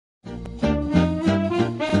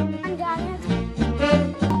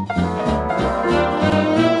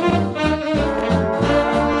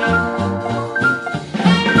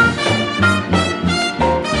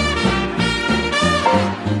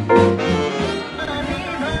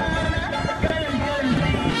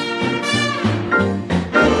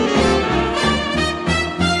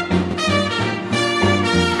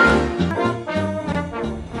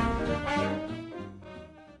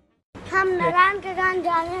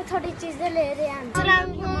थोड़ी चीजें ले रहे हैं।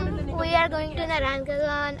 We are going to Narayan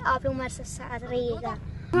Kaghan, आप लोग हमारे साथ रहिएगा।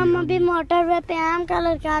 हम अभी मोटरवे पे हैं, हम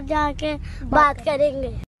कलर के साथ जाके बात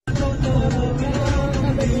करेंगे।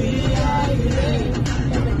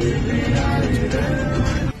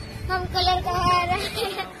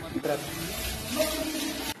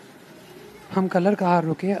 हम कलर कहार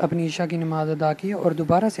रुके, अपनी ईशा की नमाज अदा की और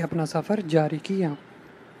दोबारा से अपना सफ़र जारी किया।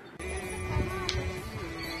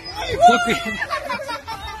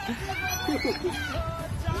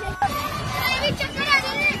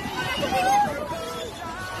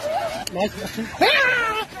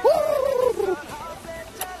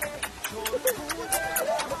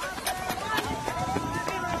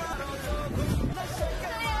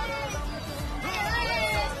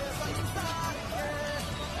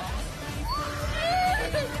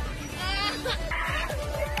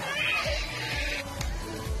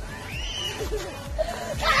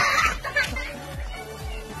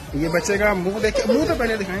 ये बच्चे का मुंह देखे, मुंह तो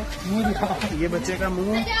पहले दिखाएं, मुंह दिखाओ। ये बच्चे का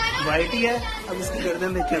मुंह वाइट ही है, अब इसकी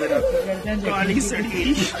गर्दन देखिए जरा, काली सड़ी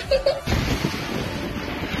हुई।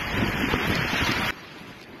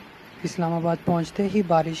 इस्लामाबाद पहुंचते ही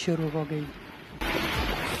बारिश शुरू हो गई।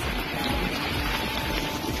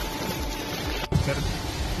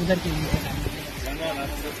 उधर की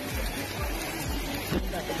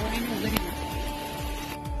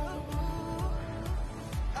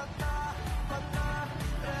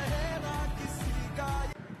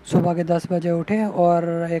सुबह के 10 बजे उठे और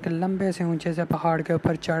एक लंबे से ऊंचे से पहाड़ के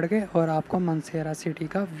ऊपर चढ़ गए और आपको मनसेरा सिटी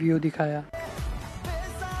का व्यू दिखाया।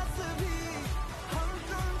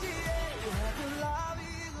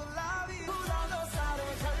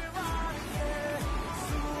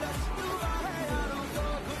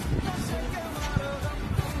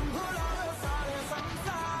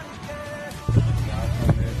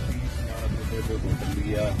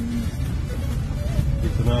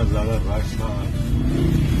 इतना ज्यादा रश था।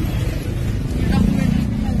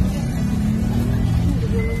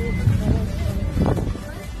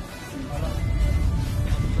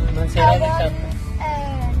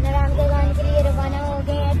 नारायण कागान के लिए रवाना हो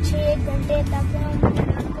गए। 6 घंटे तक हम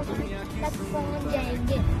तक पहुंच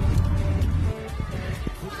जाएंगे।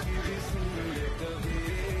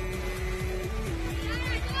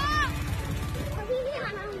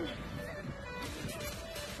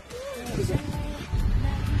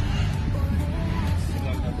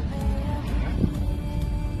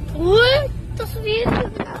 तस्वीर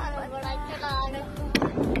बड़ा चला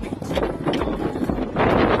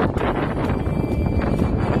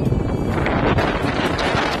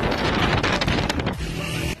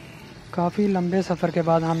काफ़ी लंबे सफ़र के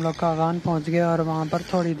बाद हम लोग कागान पहुंच गए और वहां पर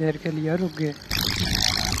थोड़ी देर के लिए रुक गए।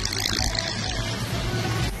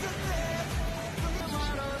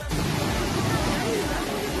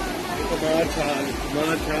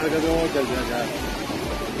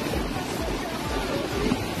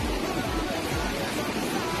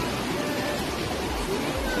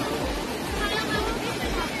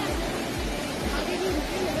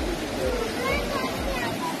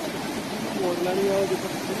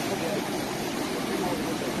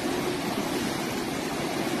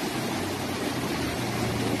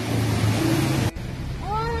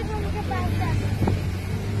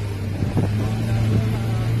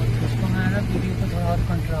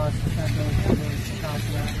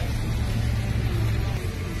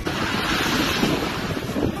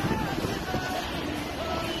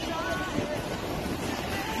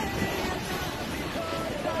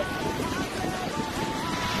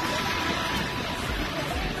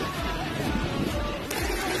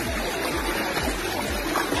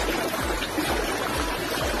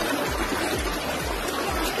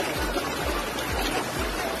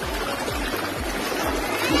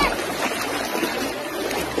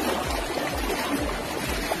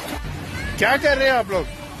 क्या कर रहे हैं आप लोग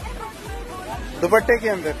दुपट्टे के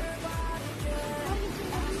अंदर?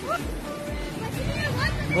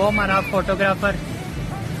 वो हमारा फोटोग्राफर,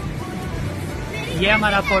 ये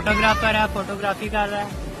हमारा फोटोग्राफर है, फोटोग्राफी कर रहा है।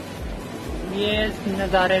 ये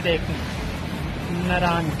नज़ारे देखें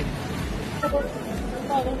नारायण के।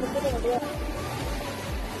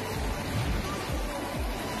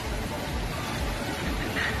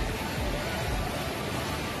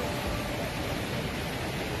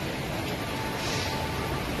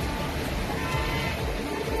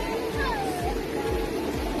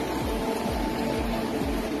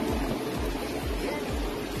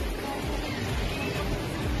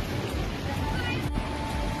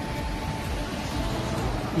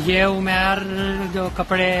 ये उमेर जो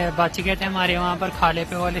कपड़े बच गए थे हमारे वहाँ पर खाले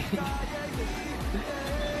पे वाले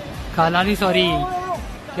खाला नहीं, सॉरी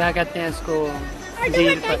क्या कहते हैं इसको,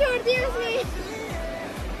 झील पर।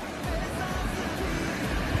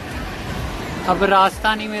 अब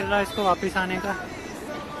रास्ता नहीं मिल रहा इसको वापस आने का।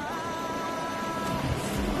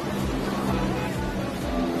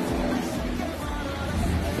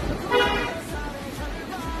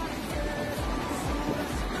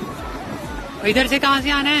 इधर से कहाँ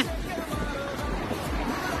से आना है?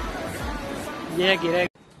 ये गिरे।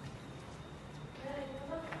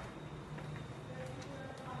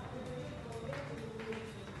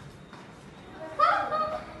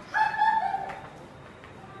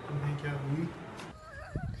 क्या हुई?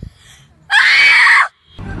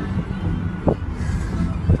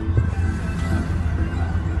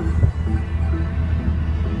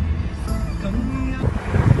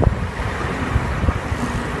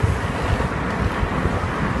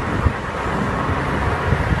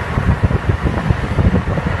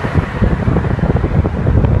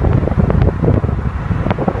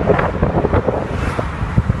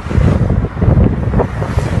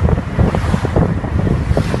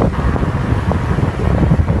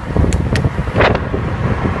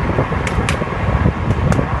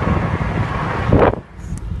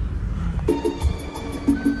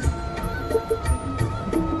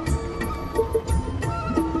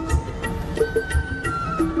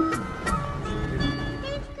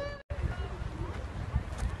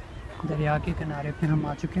 दरिया के किनारे पे हम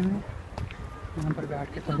आ चुके हैं। यहाँ पर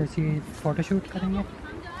बैठ के थोड़ी सी फ़ोटो शूट करेंगे।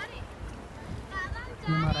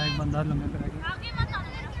 हमारा एक बंदा लम्बे पे आ गया।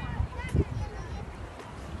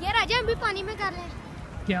 ये राजा हम भी पानी में कर रहे हैं।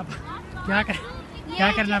 क्या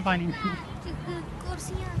करना है पानी में?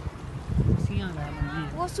 कुर्सियाँ कुर्सियाँ।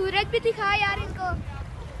 वो सूरज भी दिखा यार इनको।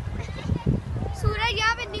 सूरज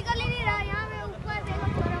यहाँ पे निकल ही नहीं रहा। यहाँ पे ऊपर देखो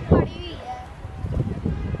बर्फ पड़ी हुई है।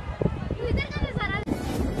 इधर का नजारा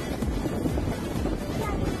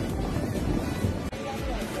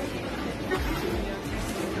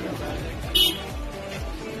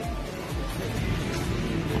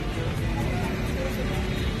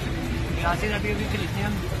ग्लासेस अभी खरीदने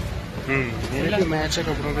हम। मेरे भी मैच है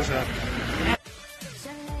कपड़ों के साथ।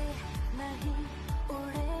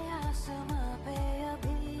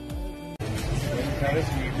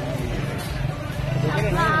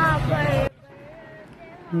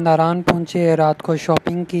 नारान पहुँचे, रात को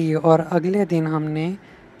शॉपिंग की और अगले दिन हमने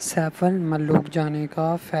सैफ मलूक जाने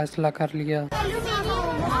का फ़ैसला कर लिया।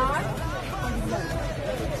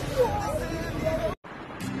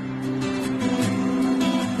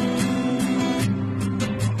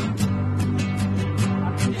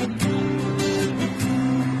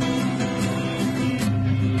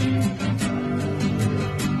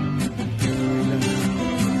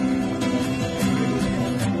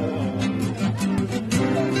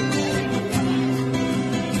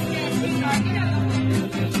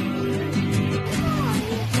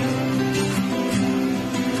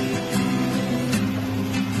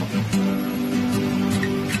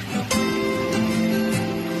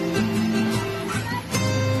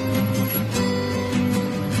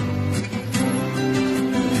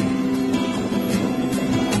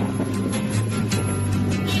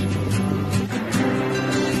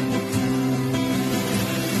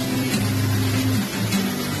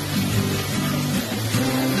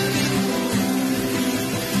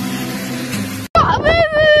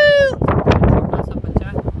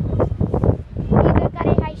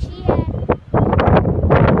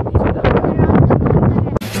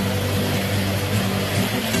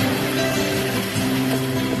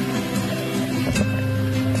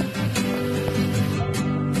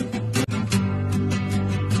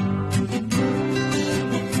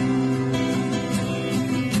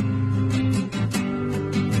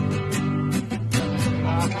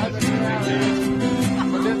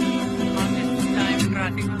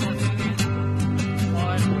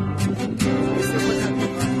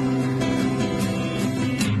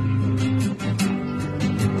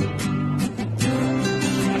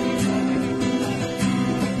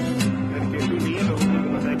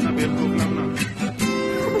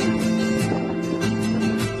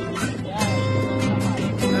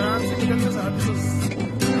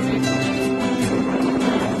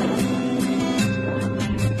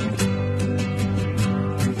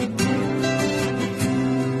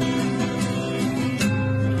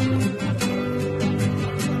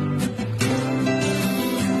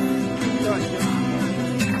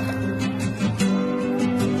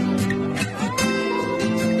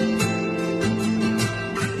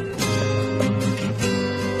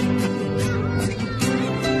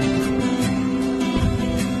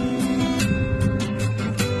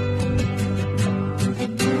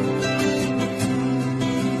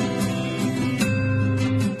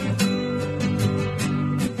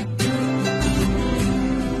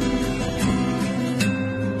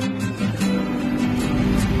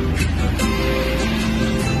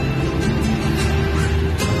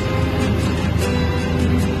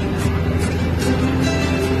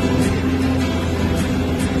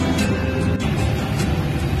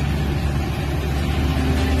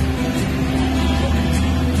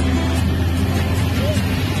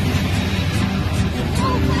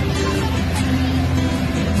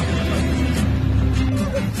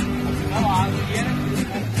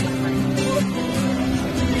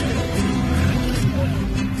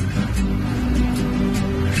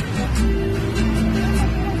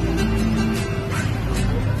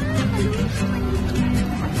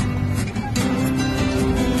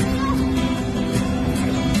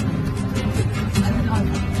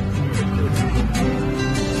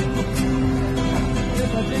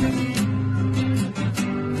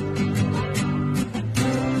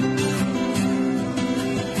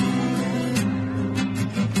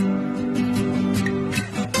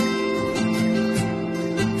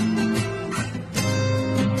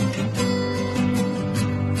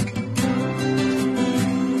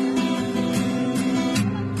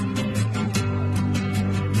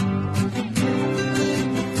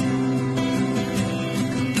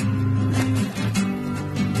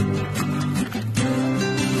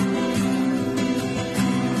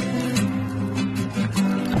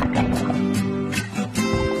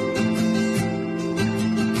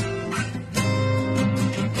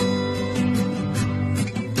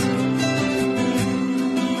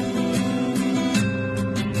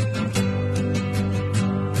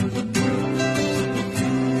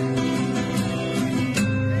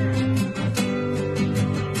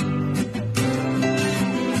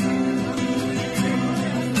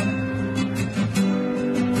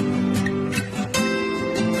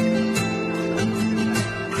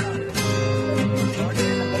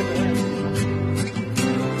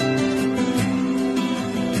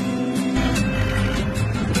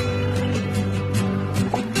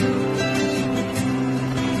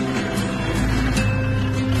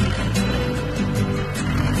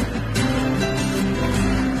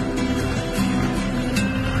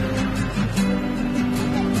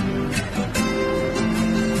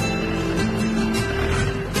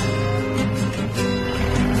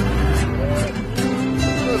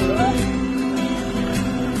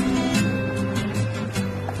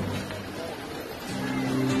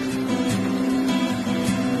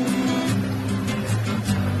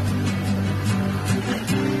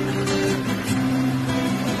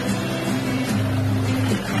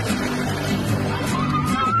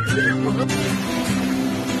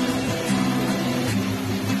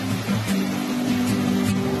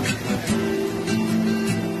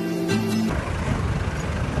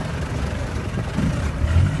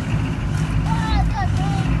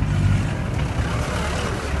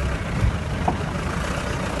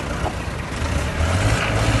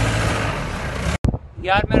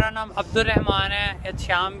 यार मेरा नाम अब्दुल रहमान है, या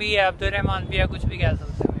श्याम भी है, अब्दुल रहमान भी है, कुछ भी कह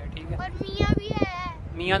सकते हो, ठीक है। और मियाँ भी है।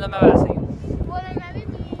 मियाँ तो मैं वैसे ही हूँ। बोले मैं भी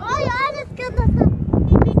मियाँ। ओ यार इसके अंदर से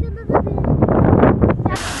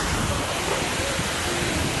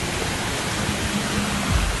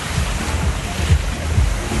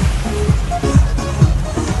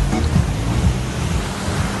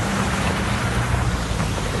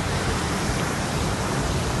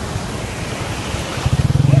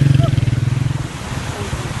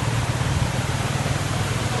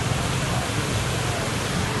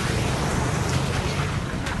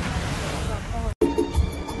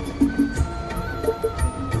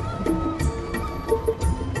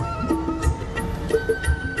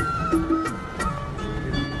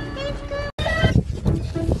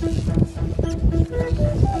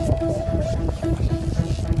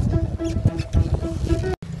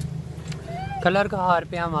कलर का हार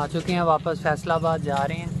पे हम आ चुके हैं, वापस फैसलाबाद जा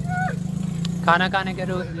रहे हैं, खाना खाने के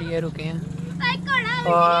लिए रुके हैं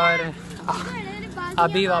और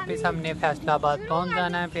अभी वापस हमने फैसलाबाद पहुंच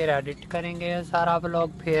जाना है, फिर एडिट करेंगे सारा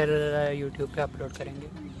व्लॉग, फिर यूट्यूब पे अपलोड करेंगे।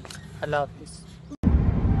 अल्लाह हाफिज़।